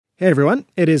Hey everyone,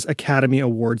 it is Academy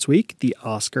Awards week, the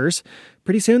Oscars.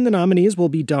 Pretty soon the nominees will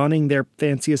be donning their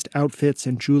fanciest outfits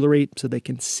and jewelry so they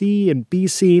can see and be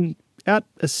seen at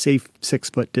a safe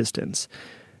 6-foot distance.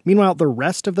 Meanwhile, the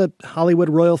rest of the Hollywood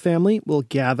royal family will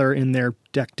gather in their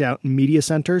decked-out media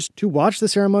centers to watch the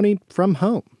ceremony from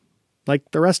home,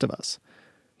 like the rest of us.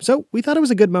 So we thought it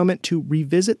was a good moment to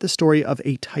revisit the story of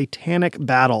a titanic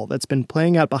battle that's been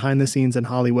playing out behind the scenes in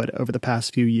Hollywood over the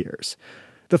past few years.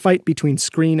 The fight between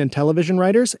screen and television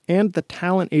writers and the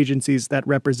talent agencies that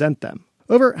represent them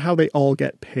over how they all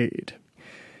get paid.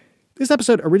 This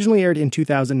episode originally aired in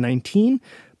 2019,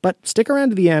 but stick around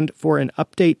to the end for an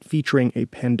update featuring a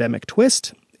pandemic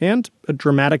twist and a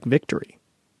dramatic victory.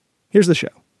 Here's the show.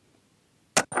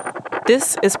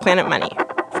 This is Planet Money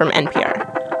from NPR.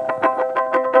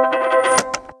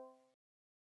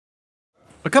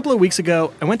 A couple of weeks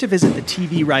ago, I went to visit the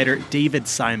TV writer David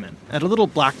Simon at a little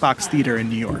black box theater in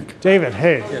New York. David,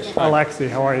 hey. Yes, Alexi,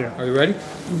 how are you? Are you ready?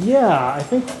 Yeah, I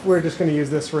think we're just going to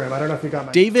use this room. I don't know if you got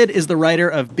my... David is the writer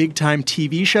of big-time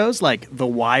TV shows like The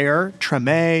Wire,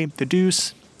 Treme, The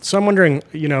Deuce. So I'm wondering,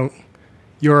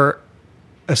 you're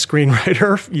a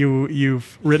screenwriter.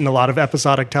 You've written a lot of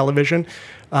episodic television.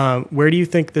 Where do you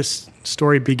think this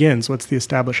story begins? What's the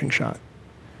establishing shot?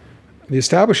 The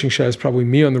establishing shot is probably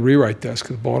me on the rewrite desk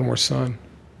of the Baltimore Sun.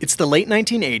 It's the late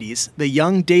 1980s. The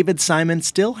young David Simon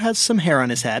still has some hair on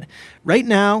his head. Right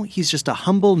now, he's just a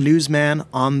humble newsman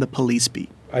on the police beat.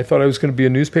 I thought I was going to be a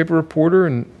newspaper reporter,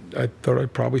 and I thought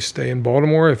I'd probably stay in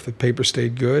Baltimore if the paper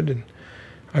stayed good, and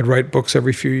I'd write books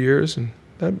every few years, and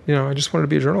that, I just wanted to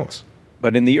be a journalist.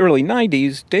 But in the early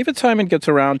 90s, David Simon gets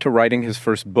around to writing his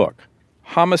first book,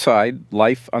 Homicide: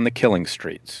 Life on the Killing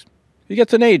Streets. He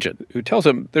gets an agent who tells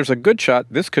him there's a good shot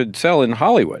this could sell in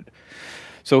Hollywood.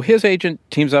 So his agent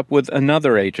teams up with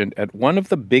another agent at one of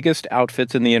the biggest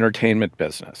outfits in the entertainment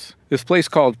business, this place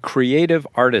called Creative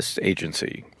Artists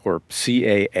Agency, or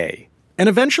CAA. And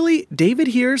eventually, David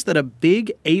hears that a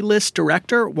big A-list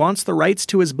director wants the rights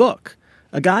to his book,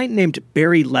 a guy named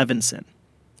Barry Levinson.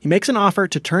 He makes an offer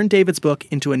to turn David's book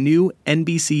into a new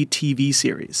NBC TV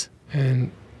series.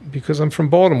 And because I'm from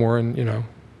Baltimore and,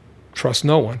 trust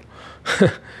no one,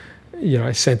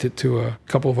 I sent it to a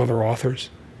couple of other authors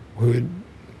who had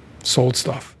sold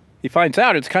stuff. He finds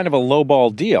out it's kind of a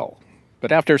lowball deal,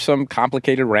 but after some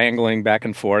complicated wrangling back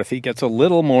and forth, he gets a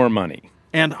little more money.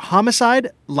 And Homicide: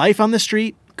 Life on the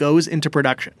Street goes into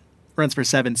production. Runs for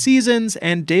 7 seasons,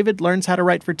 and David learns how to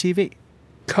write for TV.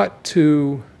 Cut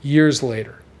to years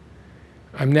later.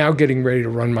 I'm now getting ready to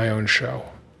run my own show.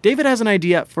 David has an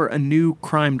idea for a new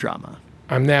crime drama.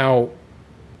 I'm now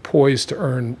poised to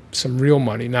earn some real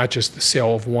money, not just the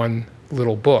sale of one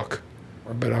little book,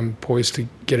 but I'm poised to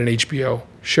get an HBO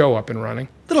show up and running.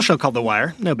 Little show called The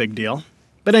Wire, no big deal.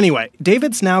 But anyway,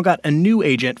 David's now got a new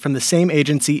agent from the same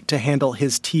agency to handle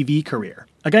his TV career,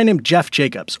 a guy named Jeff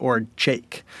Jacobs, or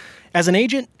Jake. As an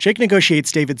agent, Jake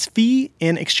negotiates David's fee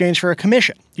in exchange for a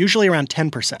commission, usually around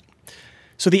 10%.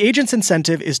 So the agent's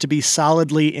incentive is to be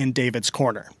solidly in David's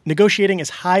corner, negotiating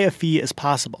as high a fee as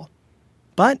possible.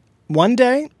 But one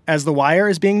day, as The Wire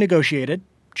is being negotiated,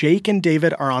 Jake and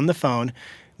David are on the phone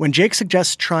when Jake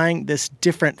suggests trying this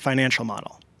different financial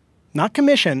model. Not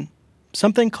commission,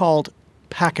 something called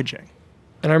packaging.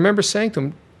 And I remember saying to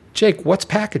him, Jake, what's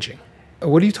packaging?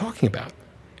 What are you talking about?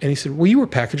 And he said, well, you were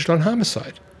packaged on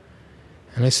Homicide.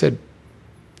 And I said,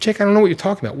 Jake, I don't know what you're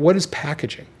talking about. What is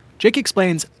packaging? Jake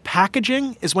explains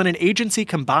packaging is when an agency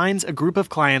combines a group of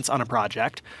clients on a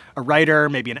project, a writer,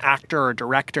 maybe an actor or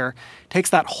director,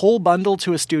 takes that whole bundle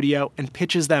to a studio and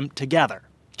pitches them together.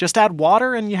 Just add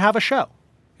water and you have a show.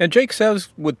 And Jake says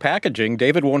with packaging,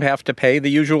 David won't have to pay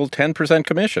the usual 10%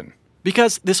 commission.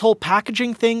 Because this whole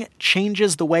packaging thing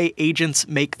changes the way agents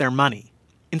make their money.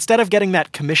 Instead of getting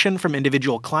that commission from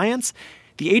individual clients,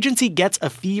 the agency gets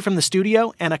a fee from the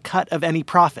studio and a cut of any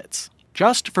profits,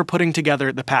 just for putting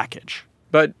together the package.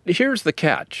 But here's the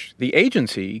catch. The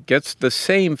agency gets the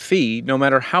same fee no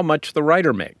matter how much the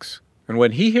writer makes. And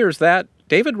when he hears that,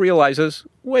 David realizes,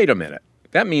 wait a minute,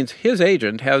 that means his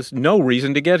agent has no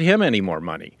reason to get him any more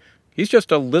money. He's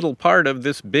just a little part of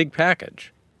this big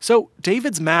package. So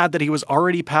David's mad that he was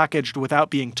already packaged without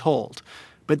being told.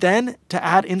 But then, to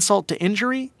add insult to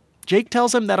injury, Jake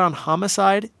tells him that on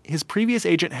Homicide, his previous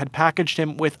agent had packaged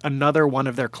him with another one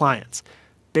of their clients,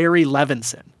 Barry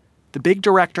Levinson, the big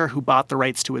director who bought the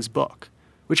rights to his book,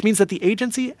 which means that the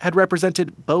agency had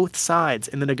represented both sides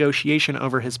in the negotiation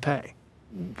over his pay.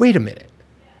 Wait a minute.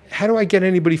 How do I get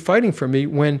anybody fighting for me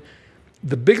when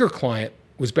the bigger client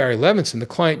was Barry Levinson? The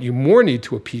client you more need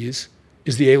to appease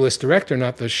is the A-list director,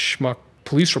 not the schmuck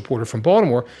police reporter from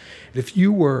Baltimore, if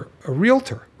you were a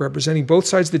realtor representing both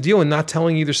sides of the deal and not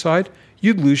telling either side,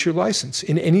 you'd lose your license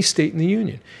in any state in the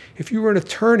union. If you were an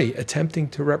attorney attempting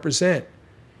to represent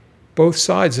both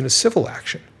sides in a civil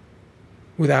action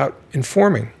without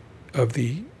informing of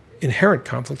the inherent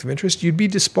conflict of interest, you'd be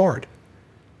disbarred.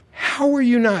 How are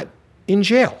you not in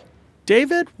jail?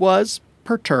 David was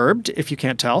perturbed, if you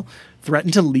can't tell,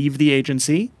 threatened to leave the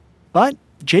agency, but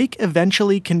Jake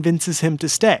eventually convinces him to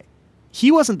stay.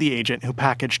 He wasn't the agent who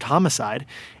packaged Homicide,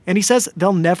 and he says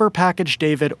they'll never package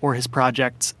David or his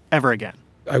projects ever again.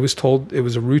 I was told it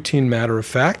was a routine matter of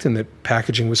fact and that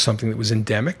packaging was something that was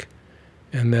endemic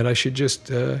and that I should just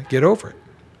get over it.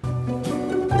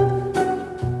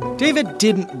 David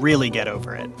didn't really get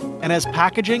over it, and as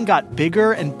packaging got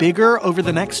bigger and bigger over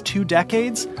the next 2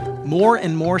 decades, more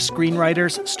and more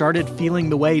screenwriters started feeling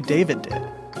the way David did.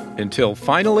 Until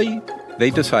finally,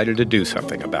 they decided to do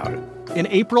something about it. In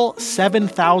April,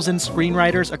 7,000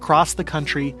 screenwriters across the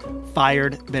country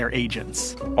fired their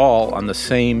agents. All on the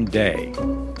same day.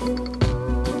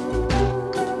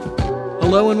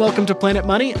 Hello and welcome to Planet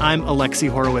Money. I'm Alexi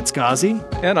Horowitz-Ghazi.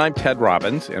 And I'm Ted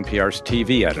Robbins, NPR's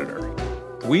TV editor.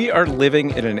 We are living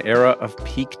in an era of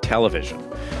peak television.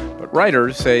 But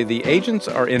writers say the agents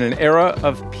are in an era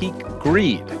of peak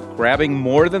greed, grabbing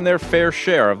more than their fair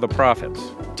share of the profits.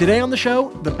 Today on the show,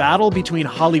 the battle between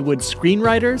Hollywood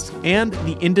screenwriters and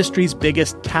the industry's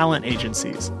biggest talent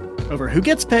agencies over who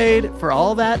gets paid for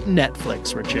all that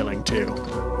Netflix we're chilling to.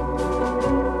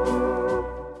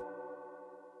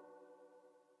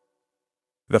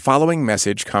 The following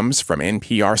message comes from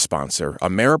NPR sponsor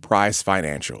Ameriprise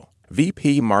Financial.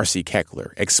 VP Marcy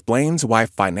Keckler explains why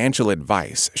financial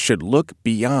advice should look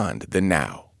beyond the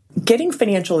now. Getting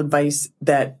financial advice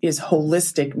that is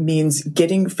holistic means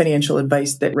getting financial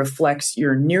advice that reflects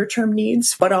your near-term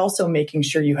needs, but also making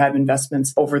sure you have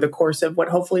investments over the course of what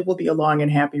hopefully will be a long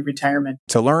and happy retirement.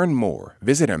 To learn more,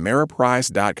 visit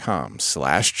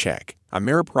Ameriprise.com/check.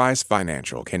 Ameriprise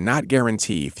Financial cannot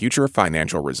guarantee future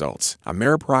financial results.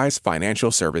 Ameriprise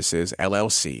Financial Services,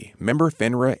 LLC, member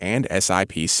FINRA and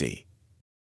SIPC.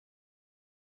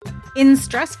 In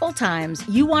stressful times,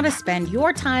 you want to spend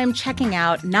your time checking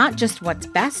out not just what's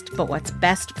best, but what's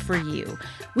best for you.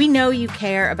 We know you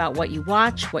care about what you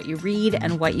watch, what you read,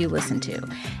 and what you listen to.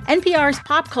 NPR's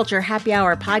Pop Culture Happy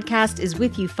Hour podcast is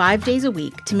with you 5 days a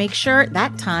week to make sure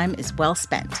that time is well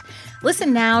spent.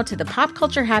 Listen now to the Pop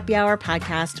Culture Happy Hour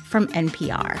podcast from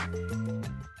NPR.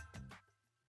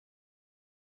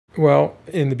 Well,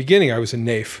 in the beginning, I was a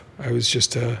naif. I was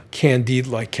just a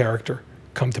Candide-like character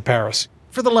come to Paris.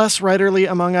 For the less writerly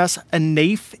among us, a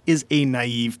naif is a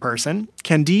naive person.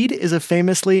 Candide is a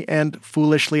famously and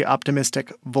foolishly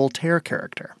optimistic Voltaire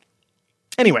character.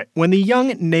 Anyway, when the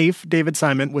young naif David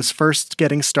Simon was first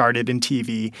getting started in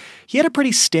TV, he had a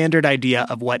pretty standard idea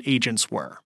of what agents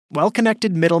were.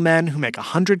 Well-connected middlemen who make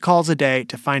 100 calls a day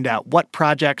to find out what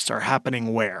projects are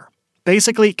happening where.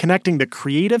 Basically connecting the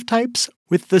creative types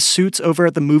with the suits over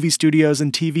at the movie studios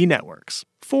and TV networks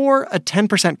for a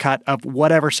 10% cut of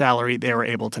whatever salary they were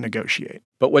able to negotiate.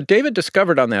 But what David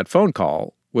discovered on that phone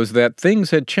call was that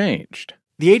things had changed.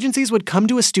 The agencies would come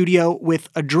to a studio with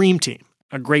a dream team,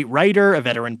 a great writer, a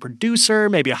veteran producer,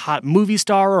 maybe a hot movie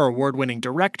star or award-winning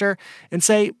director, and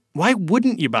say, why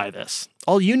wouldn't you buy this?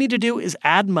 All you need to do is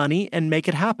add money and make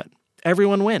it happen.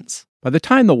 Everyone wins. By the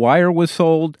time The Wire was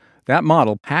sold, that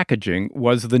model, packaging,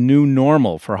 was the new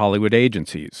normal for Hollywood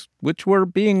agencies, which were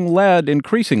being led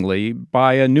increasingly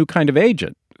by a new kind of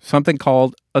agent, something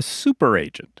called a super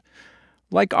agent.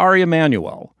 Like Ari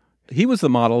Emanuel. He was the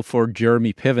model for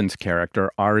Jeremy Piven's character,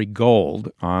 Ari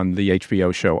Gold, on the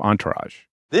HBO show Entourage.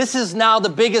 This is now the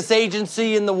biggest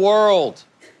agency in the world,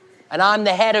 and I'm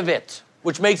the head of it,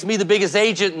 which makes me the biggest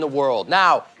agent in the world.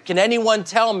 Now, can anyone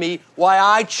tell me why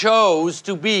I chose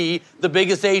to be the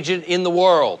biggest agent in the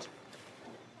world?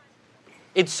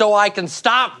 It's so I can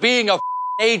stop being a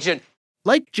agent.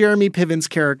 Like Jeremy Piven's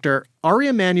character, Ari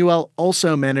Emanuel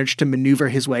also managed to maneuver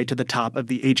his way to the top of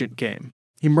the agent game.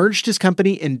 He merged his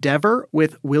company Endeavor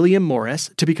with William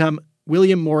Morris to become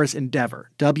William Morris Endeavor,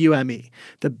 WME,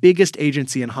 the biggest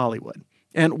agency in Hollywood,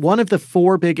 and one of the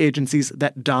 4 big agencies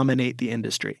that dominate the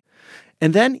industry.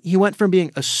 And then he went from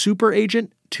being a super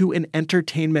agent to an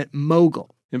entertainment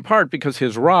mogul. In part because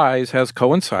his rise has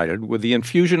coincided with the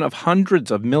infusion of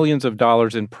hundreds of millions of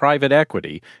dollars in private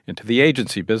equity into the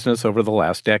agency business over the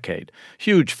last decade.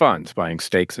 Huge funds buying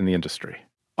stakes in the industry.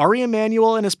 Ari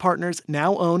Emanuel and his partners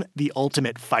now own the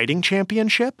Ultimate Fighting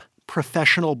Championship,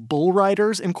 Professional Bull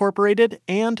Riders Incorporated,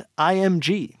 and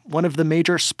IMG, one of the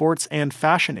major sports and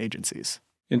fashion agencies.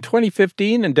 In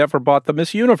 2015, Endeavor bought the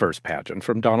Miss Universe pageant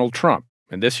from Donald Trump.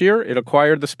 And this year, it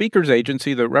acquired the speakers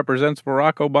agency that represents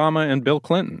Barack Obama and Bill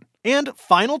Clinton. And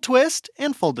final twist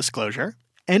and full disclosure,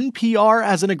 NPR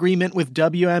has an agreement with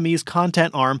WME's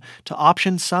content arm to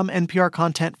option some NPR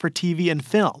content for TV and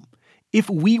film. If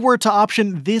we were to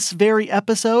option this very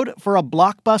episode for a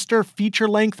blockbuster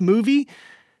feature-length movie,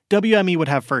 WME would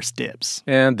have first dibs.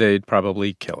 And they'd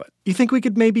probably kill it. You think we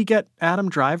could maybe get Adam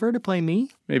Driver to play me?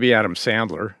 Maybe Adam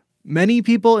Sandler. Many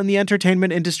people in the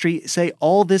entertainment industry say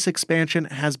all this expansion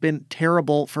has been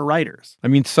terrible for writers. I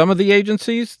mean, some of the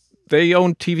agencies, they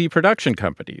own TV production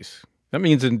companies. That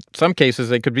means in some cases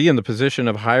they could be in the position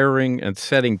of hiring and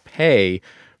setting pay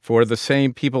for the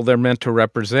same people they're meant to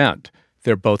represent.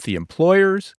 They're both the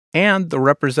employers and the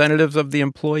representatives of the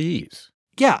employees.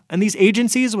 Yeah, and these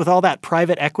agencies with all that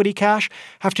private equity cash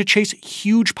have to chase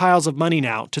huge piles of money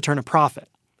now to turn a profit.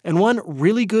 And one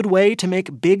really good way to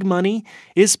make big money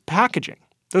is packaging.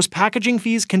 Those packaging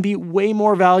fees can be way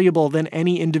more valuable than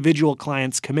any individual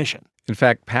client's commission. In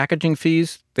fact, packaging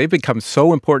fees, they've become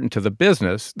so important to the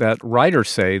business that writers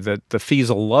say that the fees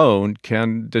alone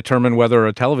can determine whether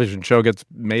a television show gets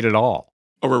made at all.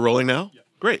 Oh, we're rolling now? Yeah.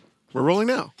 Great. We're rolling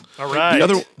now. All right.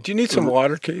 Do you need some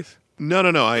water, Keith? No.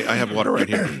 I have water right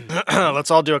here.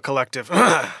 Let's all do a collective.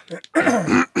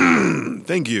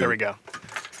 Thank you. There we go.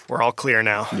 We're all clear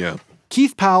now. Yeah.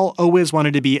 Keith Powell always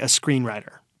wanted to be a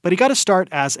screenwriter, but he got to start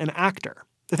as an actor.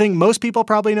 The thing most people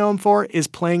probably know him for is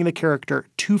playing the character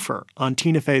Toofer on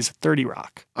Tina Fey's 30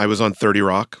 Rock. I was on 30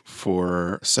 Rock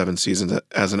for 7 seasons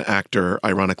as an actor,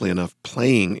 ironically enough,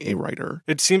 playing a writer.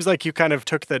 It seems like you kind of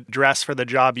took the dress for the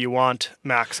job you want,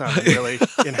 Max, and really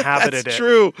inhabited That's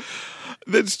true.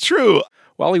 That's true.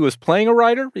 While he was playing a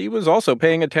writer, he was also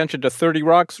paying attention to 30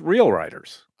 Rock's real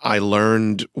writers. I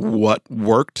learned what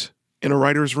worked in a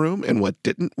writer's room and what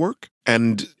didn't work.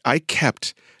 And I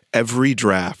kept every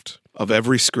draft of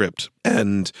every script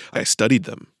and I studied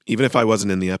them, even if I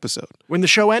wasn't in the episode. When the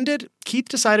show ended, Keith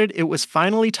decided it was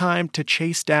finally time to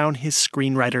chase down his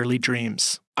screenwriterly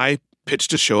dreams. I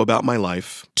pitched a show about my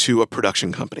life to a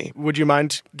production company. Would you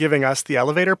mind giving us the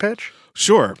elevator pitch?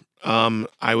 Sure.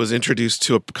 I was introduced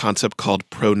to a concept called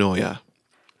pronoia.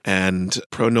 And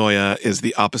pronoia is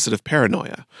the opposite of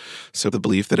paranoia. So the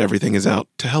belief that everything is out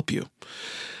to help you.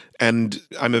 And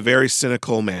I'm a very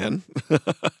cynical man.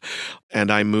 And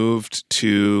I moved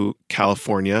to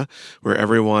California where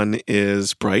everyone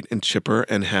is bright and chipper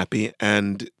and happy.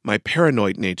 And my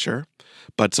paranoid nature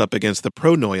butts up against the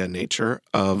pronoia nature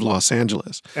of Los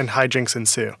Angeles. And hijinks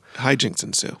ensue. Hijinks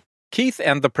ensue. Keith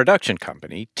and the production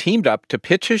company teamed up to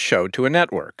pitch his show to a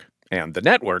network. And the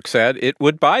network said it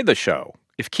would buy the show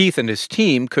if Keith and his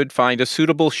team could find a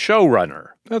suitable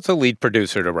showrunner. That's a lead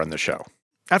producer to run the show.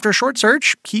 After a short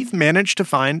search, Keith managed to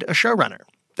find a showrunner.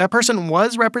 That person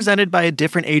was represented by a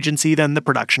different agency than the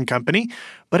production company,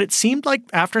 but it seemed like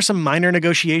after some minor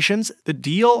negotiations, the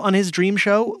deal on his dream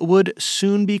show would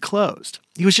soon be closed.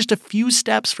 He was just a few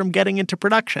steps from getting into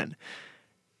production.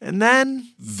 And then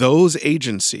those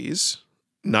agencies,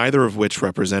 neither of which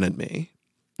represented me,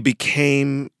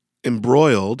 became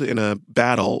embroiled in a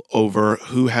battle over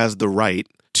who has the right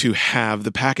to have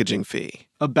the packaging fee.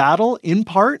 A battle, in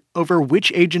part, over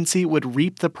which agency would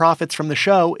reap the profits from the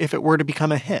show if it were to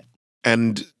become a hit.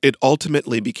 And it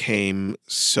ultimately became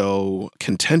so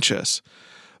contentious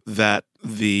that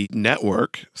the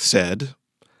network said,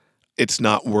 it's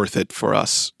not worth it for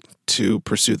us to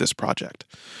pursue this project.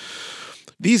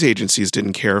 These agencies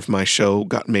didn't care if my show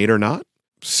got made or not.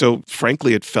 So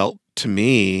frankly, it felt to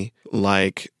me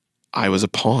like I was a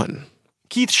pawn.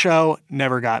 Keith's show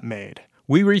never got made.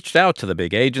 We reached out to the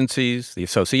big agencies, the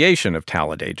Association of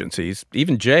Talent Agencies,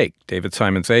 even Jake, David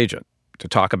Simon's agent, to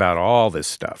talk about all this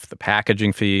stuff, the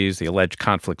packaging fees, the alleged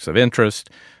conflicts of interest.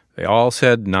 They all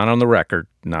said, not on the record,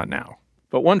 not now.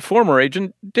 But one former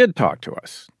agent did talk to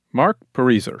us, Mark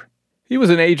Pariser. He was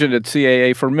an agent at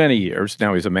CAA for many years.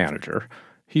 Now he's a manager.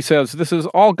 He says this has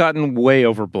all gotten way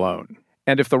overblown.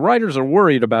 And if the writers are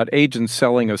worried about agents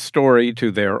selling a story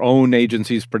to their own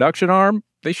agency's production arm,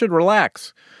 they should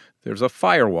relax. There's a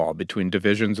firewall between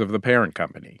divisions of the parent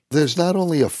company. There's not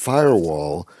only a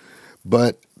firewall,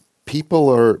 but people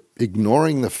are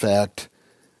ignoring the fact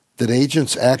that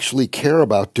agents actually care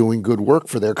about doing good work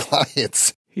for their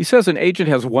clients. He says an agent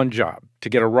has one job, to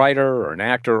get a writer or an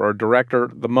actor or director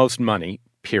the most money,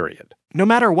 period. No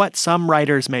matter what some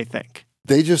writers may think.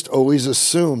 They just always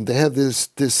assume they have this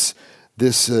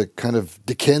kind of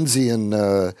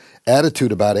Dickensian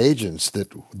attitude about agents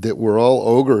that we're all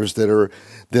ogres that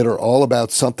are all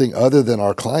about something other than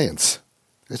our clients.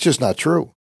 It's just not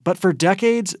true. But for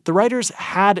decades, the writers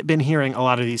had been hearing a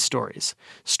lot of these stories.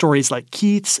 Stories like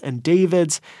Keith's and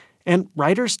David's, and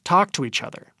writers talk to each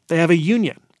other. They have a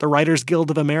union, the Writers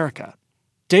Guild of America.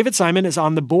 David Simon is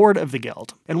on the board of the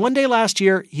Guild, and one day last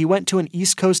year, he went to an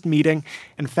East Coast meeting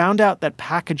and found out that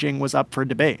packaging was up for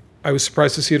debate. I was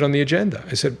surprised to see it on the agenda.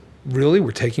 I said, really?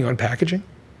 We're taking on packaging?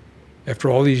 After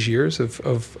all these years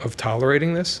of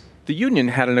tolerating this? The union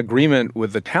had an agreement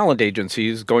with the talent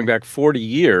agencies going back 40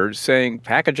 years saying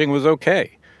packaging was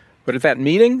okay. But at that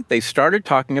meeting, they started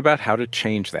talking about how to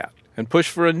change that and push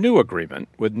for a new agreement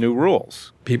with new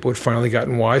rules. People had finally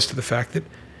gotten wise to the fact that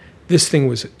this thing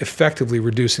was effectively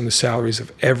reducing the salaries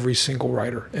of every single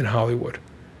writer in Hollywood,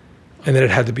 and that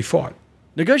it had to be fought.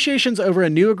 Negotiations over a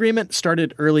new agreement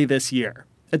started early this year.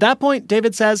 At that point,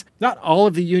 David says, not all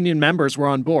of the union members were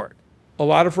on board. A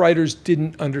lot of writers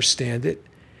didn't understand it,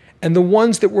 and the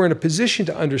ones that were in a position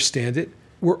to understand it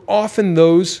were often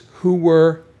those who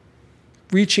were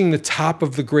reaching the top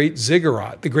of the great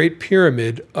ziggurat, the great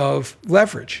pyramid of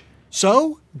leverage.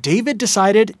 So, David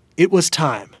decided it was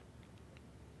time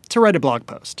to write a blog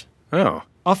post. Oh.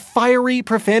 A fiery,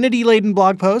 profanity-laden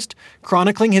blog post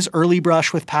chronicling his early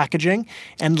brush with packaging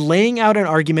and laying out an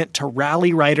argument to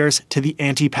rally writers to the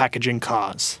anti-packaging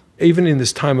cause. Even in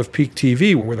this time of peak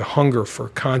TV, where the hunger for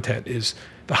content is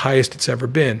the highest it's ever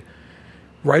been,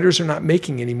 writers are not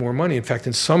making any more money. In fact,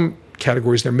 in some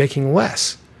categories, they're making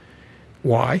less.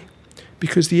 Why?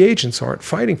 Because the agents aren't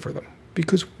fighting for them.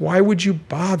 Because why would you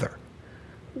bother?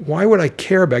 Why would I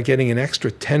care about getting an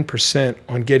extra 10%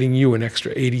 on getting you an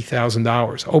extra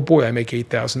 $80,000? Oh boy, I make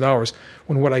 $8,000,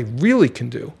 when what I really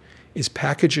can do is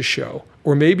package a show,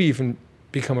 or maybe even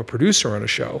become a producer on a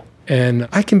show, and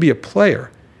I can be a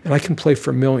player, and I can play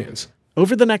for millions.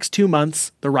 Over the next 2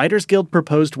 months, the Writers Guild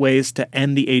proposed ways to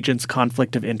end the agents'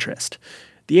 conflict of interest.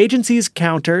 The agencies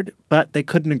countered, but they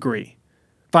couldn't agree.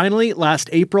 Finally, last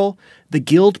April, the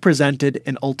Guild presented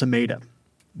an ultimatum.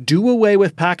 Do away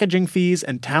with packaging fees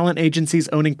and talent agencies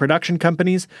owning production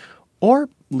companies, or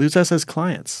lose us as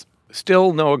clients.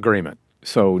 Still no agreement.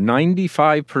 So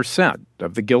 95%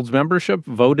 of the Guild's membership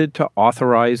voted to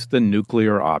authorize the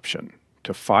nuclear option,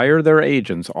 to fire their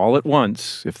agents all at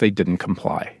once if they didn't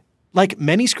comply. Like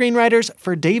many screenwriters,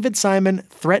 for David Simon,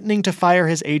 threatening to fire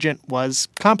his agent was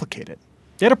complicated.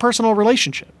 They had a personal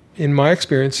relationship. In my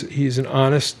experience, he's an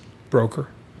honest broker.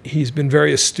 He's been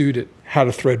very astute at how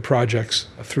to thread projects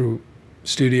through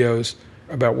studios,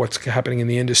 about what's happening in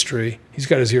the industry. He's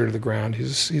got his ear to the ground.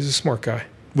 He's a smart guy.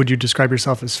 Would you describe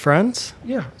yourself as friends?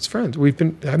 Yeah, it's friends.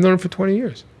 I've known him for 20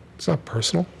 years. It's not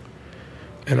personal.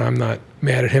 And I'm not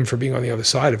mad at him for being on the other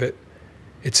side of it.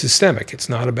 It's systemic. It's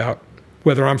not about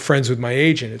whether I'm friends with my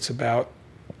agent. It's about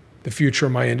the future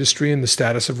of my industry and the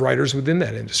status of writers within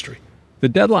that industry. The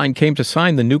deadline came to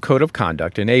sign the new code of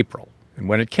conduct in April. And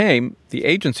when it came, the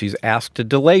agencies asked to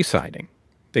delay signing.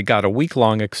 They got a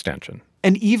week-long extension.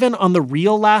 And even on the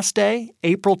real last day,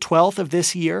 April 12th of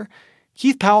this year,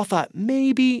 Keith Powell thought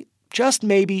maybe, just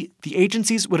maybe, the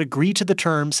agencies would agree to the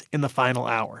terms in the final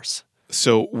hours.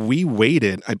 So we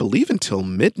waited, I believe, until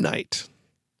midnight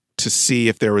to see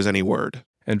if there was any word.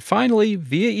 And finally,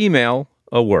 via email,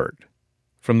 a word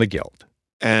from the Guild.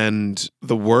 And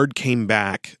the word came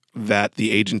back that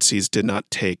the agencies did not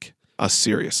take us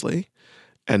seriously,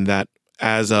 and that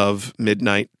as of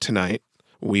midnight tonight,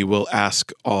 we will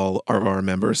ask all of our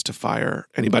members to fire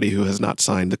anybody who has not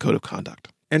signed the Code of Conduct.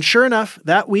 And sure enough,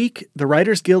 that week, the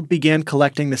Writers Guild began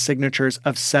collecting the signatures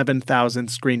of 7,000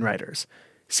 screenwriters.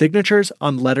 Signatures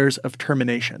on letters of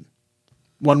termination.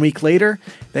 1 week later,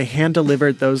 they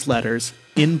hand-delivered those letters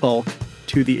in bulk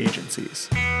to the agencies.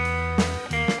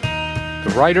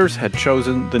 The writers had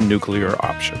chosen the nuclear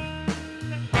option.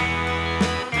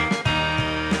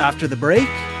 After the break,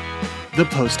 the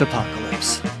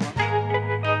post-apocalypse.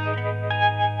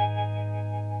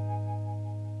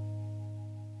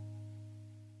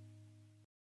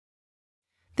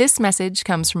 This message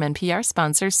comes from NPR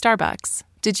sponsor Starbucks.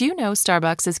 Did you know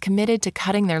Starbucks is committed to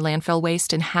cutting their landfill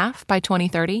waste in half by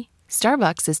 2030?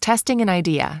 Starbucks is testing an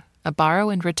idea, a borrow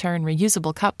and return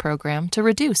reusable cup program to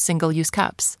reduce single-use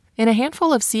cups. In a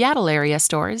handful of Seattle area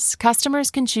stores, customers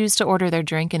can choose to order their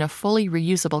drink in a fully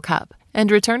reusable cup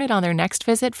and return it on their next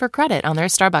visit for credit on their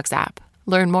Starbucks app.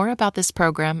 Learn more about this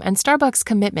program and Starbucks'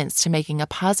 commitments to making a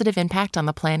positive impact on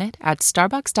the planet at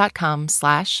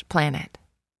starbucks.com/planet.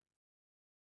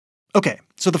 Okay,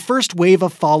 so the first wave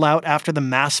of fallout after the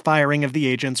mass firing of the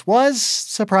agents was,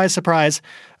 surprise, surprise,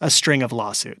 a string of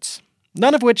lawsuits,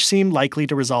 none of which seemed likely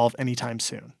to resolve anytime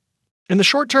soon. In the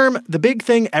short term, the big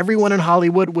thing everyone in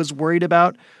Hollywood was worried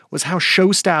about was how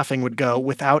show staffing would go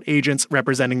without agents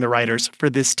representing the writers for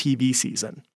this TV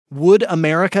season. Would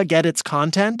America get its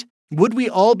content? Would we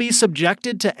all be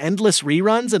subjected to endless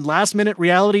reruns and last-minute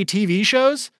reality TV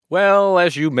shows? Well,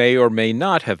 as you may or may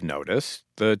not have noticed,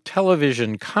 the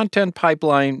television content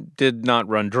pipeline did not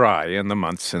run dry in the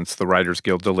months since the Writers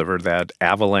Guild delivered that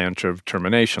avalanche of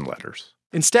termination letters.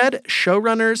 Instead,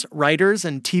 showrunners, writers,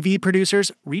 and TV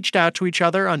producers reached out to each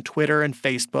other on Twitter and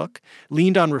Facebook,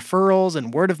 leaned on referrals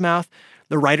and word of mouth.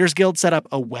 The Writers Guild set up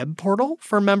a web portal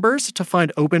for members to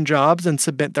find open jobs and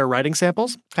submit their writing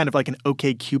samples, kind of like an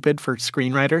OkCupid for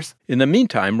screenwriters. In the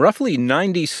meantime, roughly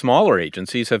 90 smaller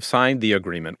agencies have signed the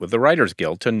agreement with the Writers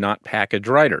Guild to not package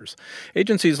writers.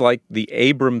 Agencies like the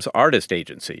Abrams Artist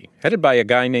Agency, headed by a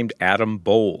guy named Adam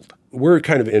Bold. We're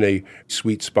kind of in a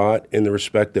sweet spot in the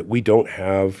respect that we don't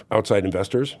have outside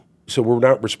investors, so we're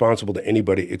not responsible to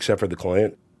anybody except for the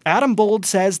client. Adam Bold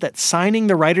says that signing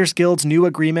the Writers Guild's new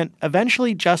agreement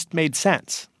eventually just made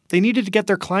sense. They needed to get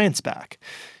their clients back.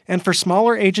 And for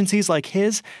smaller agencies like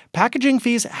his, packaging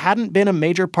fees hadn't been a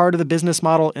major part of the business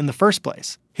model in the first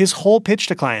place. His whole pitch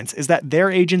to clients is that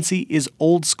their agency is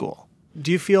old school.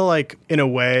 Do you feel like, in a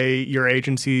way, your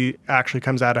agency actually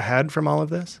comes out ahead from all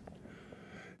of this?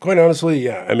 Quite honestly,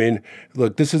 yeah. I mean,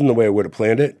 look, this isn't the way I would have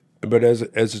planned it, but as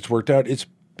it's worked out, it's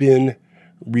been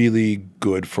really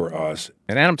good for us.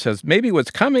 And Adam says maybe what's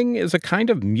coming is a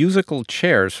kind of musical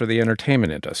chairs for the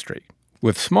entertainment industry,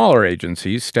 with smaller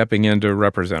agencies stepping in to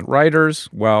represent writers,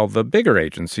 while the bigger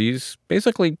agencies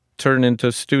basically turn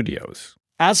into studios.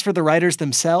 As for the writers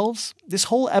themselves, this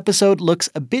whole episode looks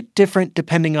a bit different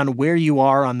depending on where you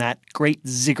are on that great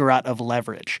ziggurat of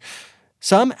leverage.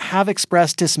 Some have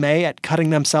expressed dismay at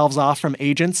cutting themselves off from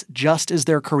agents just as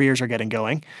their careers are getting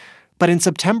going. But in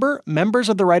September, members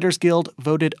of the Writers Guild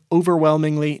voted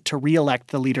overwhelmingly to re-elect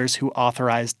the leaders who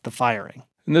authorized the firing.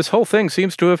 And this whole thing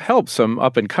seems to have helped some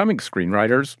up-and-coming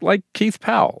screenwriters like Keith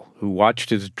Powell, who watched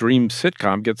his dream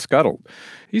sitcom get scuttled.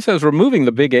 He says removing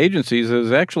the big agencies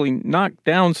has actually knocked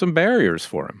down some barriers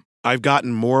for him. I've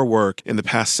gotten more work in the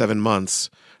past 7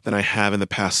 months than I have in the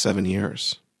past 7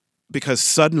 years. Because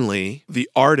suddenly, the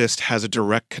artist has a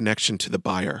direct connection to the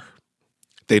buyer.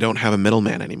 They don't have a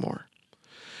middleman anymore.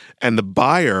 And the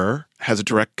buyer has a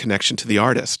direct connection to the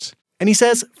artist. And he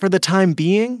says, for the time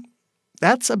being,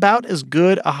 that's about as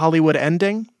good a Hollywood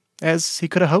ending as he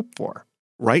could have hoped for.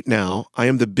 Right now, I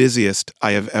am the busiest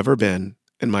I have ever been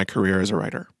in my career as a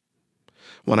writer.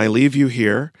 When I leave you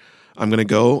here, I'm going to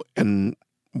go and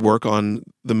work on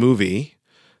the movie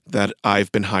that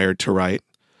I've been hired to write,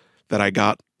 that I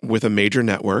got with a major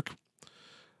network,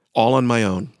 all on my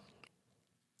own.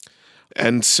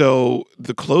 And so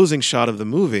the closing shot of the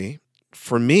movie,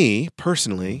 for me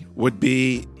personally, would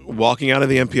be walking out of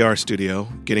the NPR studio,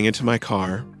 getting into my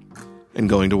car, and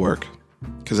going to work,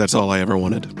 because that's all I ever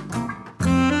wanted.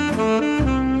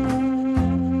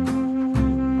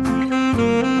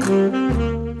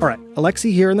 All right,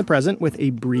 Alexi here in the present with a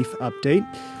brief update.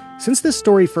 Since this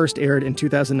story first aired in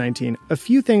 2019, a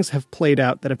few things have played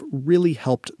out that have really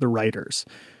helped the writers.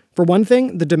 For one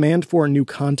thing, the demand for new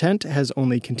content has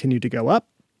only continued to go up.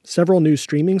 Several new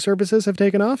streaming services have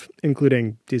taken off,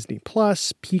 including Disney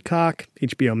Plus, Peacock,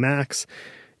 HBO Max,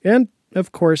 and,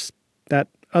 of course, that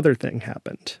other thing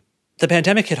happened. The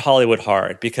pandemic hit Hollywood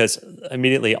hard because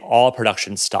immediately all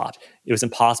production stopped. It was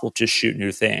impossible to shoot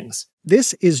new things.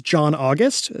 This is John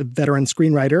August, a veteran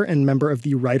screenwriter and member of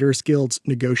the Writers Guild's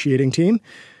negotiating team.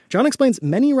 John explains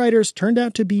many writers turned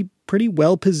out to be pretty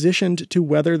well positioned to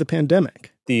weather the pandemic.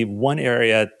 The one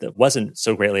area that wasn't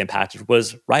so greatly impacted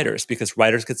was writers, because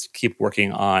writers could keep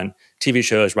working on TV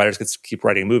shows, writers could keep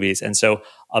writing movies. And so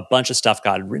a bunch of stuff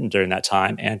got written during that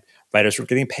time, and writers were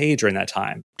getting paid during that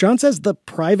time. John says the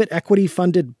private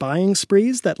equity-funded buying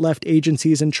sprees that left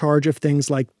agencies in charge of things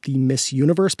like the Miss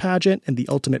Universe pageant and the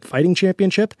Ultimate Fighting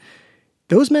Championship,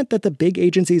 those meant that the big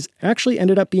agencies actually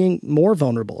ended up being more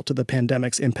vulnerable to the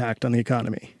pandemic's impact on the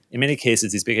economy. In many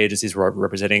cases, these big agencies were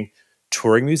representing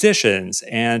touring musicians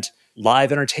and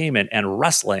live entertainment and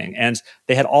wrestling. And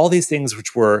they had all these things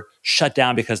which were shut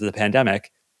down because of the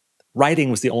pandemic. Writing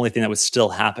was the only thing that was still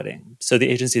happening. So the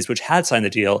agencies which had signed the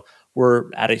deal were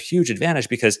at a huge advantage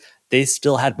because they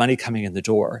still had money coming in the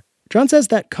door. John says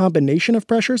that combination of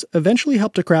pressures eventually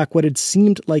helped to crack what had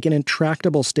seemed like an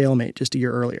intractable stalemate just a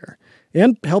year earlier,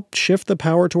 and helped shift the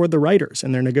power toward the writers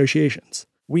in their negotiations.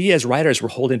 We as writers were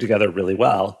holding together really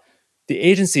well. The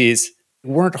agencies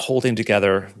weren't holding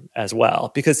together as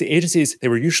well because the agencies, they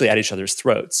were usually at each other's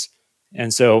throats.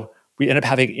 And so we ended up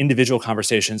having individual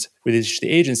conversations with each of the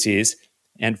agencies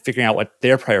and figuring out what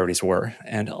their priorities were.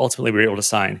 And ultimately, we were able to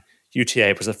sign UTA.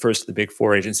 It was the first of the big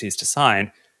four agencies to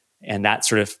sign, and that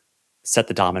sort of set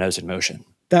the dominoes in motion.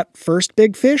 That first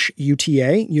big fish,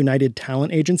 UTA, United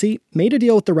Talent Agency, made a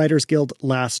deal with the Writers Guild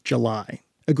last July.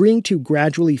 agreeing to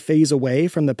gradually phase away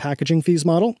from the packaging fees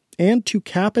model and to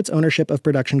cap its ownership of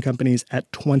production companies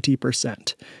at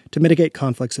 20% to mitigate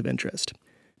conflicts of interest.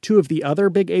 Two of the other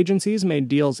big agencies made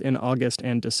deals in August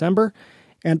and December.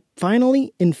 And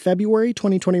finally, in February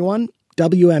 2021,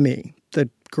 WME, the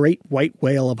great white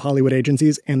whale of Hollywood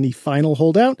agencies and the final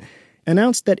holdout,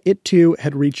 announced that it too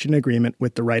had reached an agreement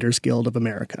with the Writers Guild of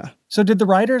America. So did the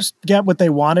writers get what they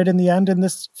wanted in the end in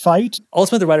this fight?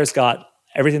 Ultimately, the writers got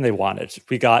everything they wanted.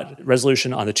 We got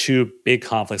resolution on the two big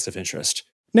conflicts of interest.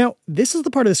 Now, this is the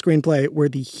part of the screenplay where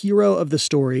the hero of the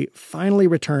story finally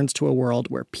returns to a world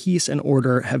where peace and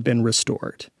order have been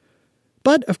restored.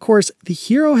 But, of course, the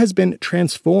hero has been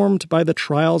transformed by the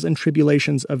trials and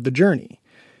tribulations of the journey.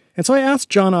 And so I asked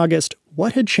John August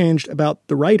what had changed about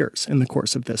the writers in the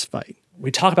course of this fight. We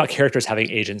talk about characters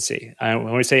having agency. And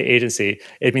when we say agency,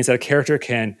 it means that a character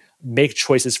can make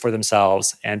choices for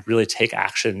themselves and really take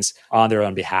actions on their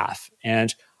own behalf.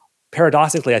 And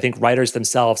paradoxically, I think writers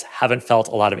themselves haven't felt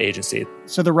a lot of agency.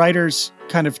 So the writers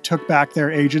kind of took back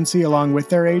their agency along with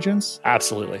their agents?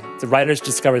 Absolutely. The writers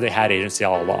discovered they had agency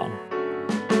all along.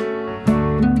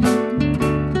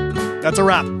 That's a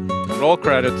wrap. Roll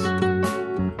credits.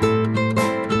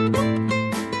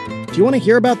 Do you want to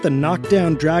hear about the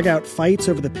knockdown, drag-out fights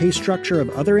over the pay structure of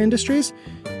other industries?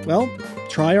 Well,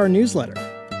 try our newsletter.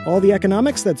 All the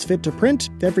economics that's fit to print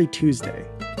every Tuesday.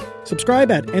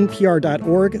 Subscribe at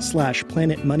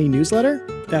npr.org/Planet Money newsletter.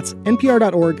 That's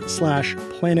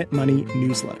npr.org/Planet Money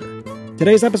newsletter.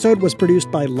 Today's episode was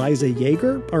produced by Liza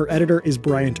Yeager. Our editor is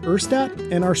Bryant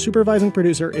Erstadt, and our supervising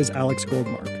producer is Alex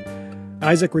Goldmark.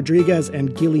 Isaac Rodriguez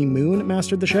and Gilly Moon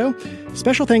mastered the show.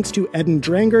 Special thanks to Eden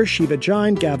Dranger, Shiva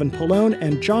Jain, Gavin Polone,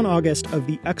 and John August of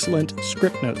the excellent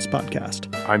Script Notes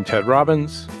podcast. I'm Ted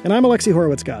Robbins. And I'm Alexi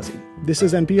Horowitz-Ghazi. This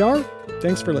is NPR.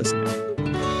 Thanks for listening.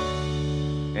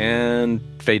 And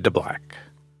fade to black.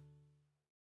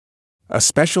 A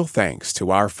special thanks to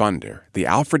our funder, the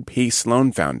Alfred P.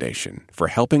 Sloan Foundation, for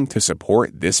helping to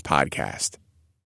support this podcast.